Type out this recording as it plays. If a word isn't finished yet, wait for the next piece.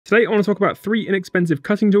Today I want to talk about 3 inexpensive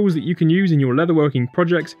cutting tools that you can use in your leatherworking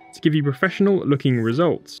projects to give you professional looking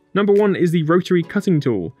results. Number 1 is the rotary cutting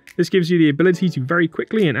tool. This gives you the ability to very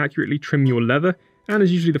quickly and accurately trim your leather, and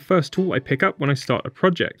is usually the first tool I pick up when I start a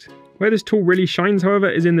project. Where this tool really shines, however,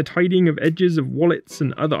 is in the tidying of edges of wallets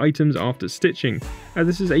and other items after stitching, as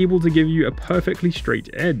this is able to give you a perfectly straight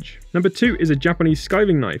edge. Number 2 is a Japanese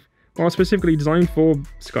skiving knife. While specifically designed for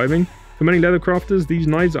skiving, for many leather crafters, these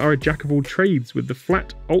knives are a jack of all trades, with the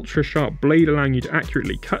flat, ultra-sharp blade allowing you to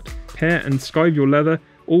accurately cut, pare and skive your leather,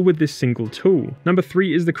 all with this single tool. Number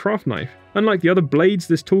 3 is the craft knife. Unlike the other blades,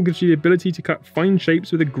 this tool gives you the ability to cut fine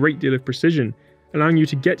shapes with a great deal of precision, allowing you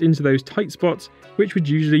to get into those tight spots which would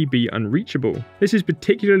usually be unreachable. This is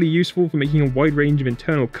particularly useful for making a wide range of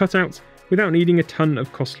internal cutouts without needing a ton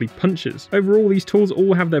of costly punches. Overall, these tools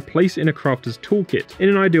all have their place in a crafter's toolkit. In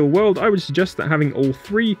an ideal world, I would suggest that having all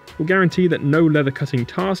 3 will guarantee that no leather cutting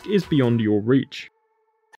task is beyond your reach.